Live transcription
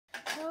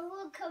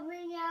we're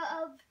coming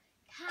out of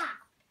top.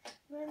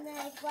 When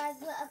I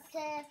drive up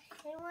there,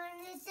 and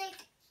when they say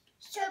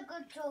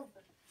sugar,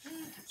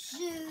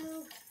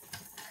 choo.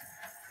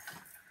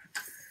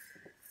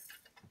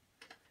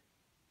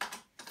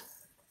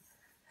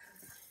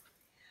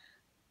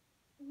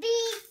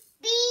 Beep,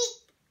 beep.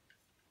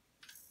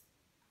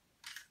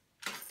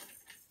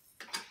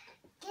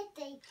 Get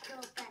they go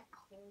back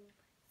home.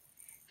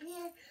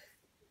 Yeah,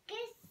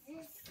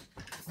 this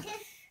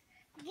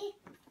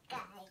guy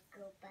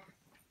go back.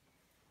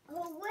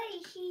 Oh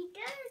wait, he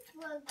does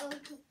want to go to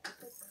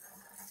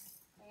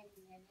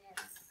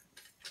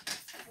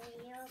Are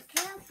you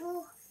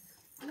careful?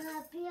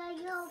 Maybe are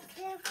you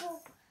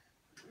careful?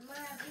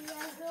 Maybe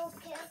are you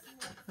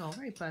careful? All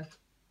right, bud.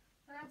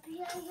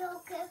 Maybe are you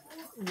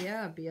careful?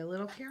 Yeah, be a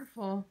little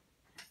careful.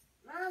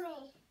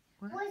 Mommy,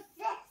 What? what's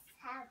this?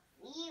 Have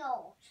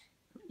wheels.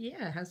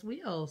 Yeah, it has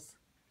wheels.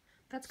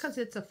 That's because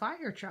it's a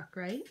fire truck,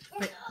 right?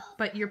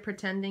 But you're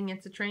pretending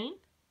it's a train?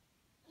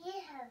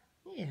 Yeah.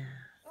 Yeah.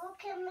 We're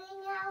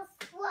coming out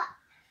what?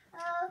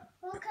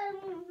 We're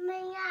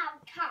coming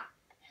out top.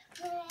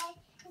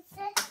 It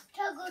says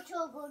toggle,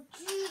 choo.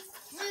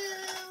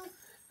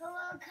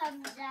 We're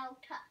coming out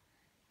top.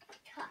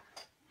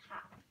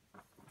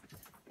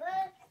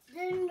 But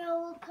there's no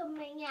one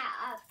coming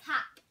out of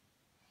top.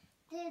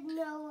 There's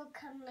no one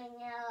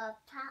coming out of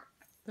top.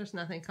 There's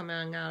nothing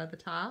coming out of the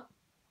top?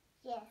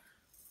 Yeah.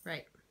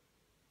 Right.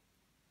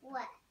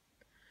 What?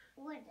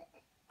 What is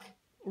it?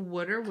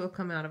 Water will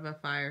come out of a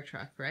fire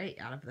truck, right?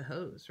 Out of the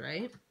hose,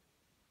 right?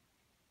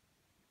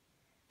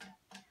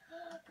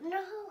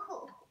 No.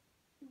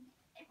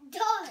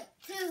 Dog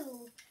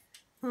too.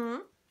 Hmm?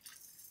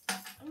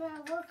 No,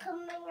 we're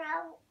coming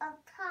out of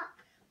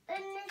top.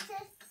 And it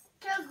says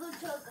toggle,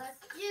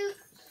 choo.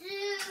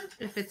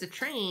 If it's a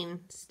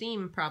train,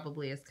 steam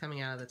probably is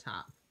coming out of the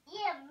top.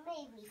 Yeah,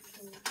 maybe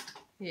too.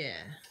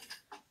 Yeah.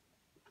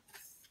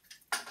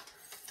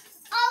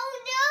 Oh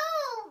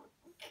no!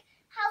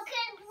 How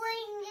can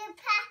we get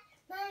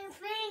past my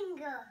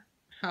finger?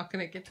 How can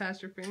it get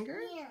past your finger?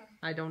 Yeah.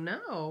 I don't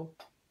know.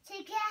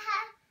 To get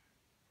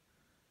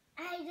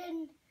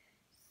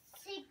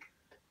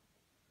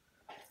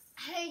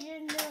I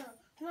don't know.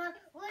 Ma,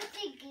 what's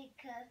it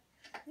could?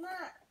 Ma,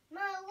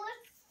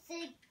 what's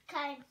the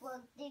kind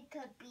of it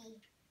could be?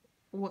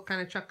 What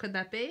kind of truck could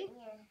that be?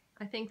 Yeah.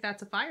 I think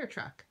that's a fire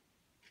truck.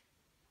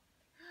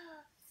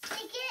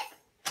 Think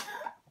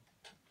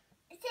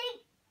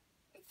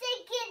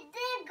it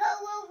did go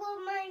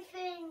over my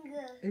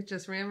finger. It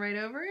just ran right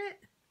over it?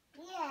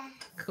 Yeah.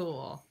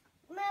 Cool.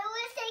 Ma,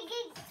 where's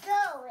it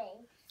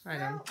going?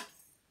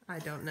 I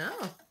don't know.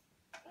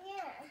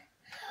 Yeah.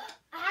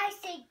 I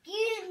think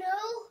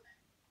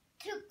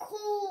to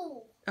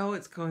cool. Oh,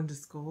 it's going to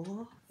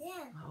school?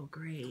 Yeah. Oh,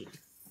 great.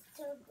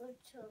 So good.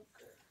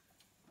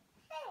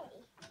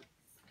 Hey.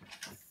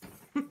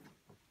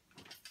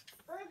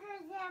 Where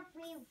does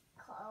every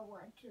car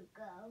want to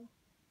go?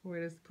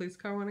 Where does the police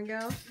car want to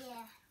go?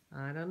 Yeah.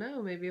 I don't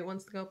know. Maybe it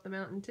wants to go up the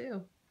mountain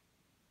too.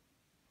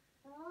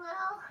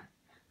 Well,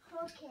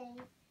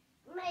 okay.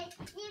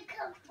 You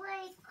can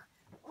play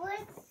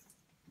with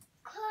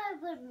car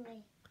with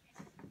me.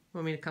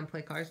 Want me to come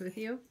play cars with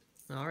you?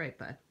 All right,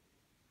 bud.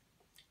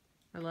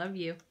 I love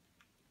you.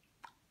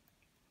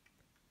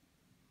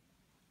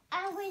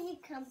 I want you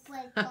to come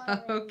play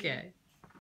car with me. Okay.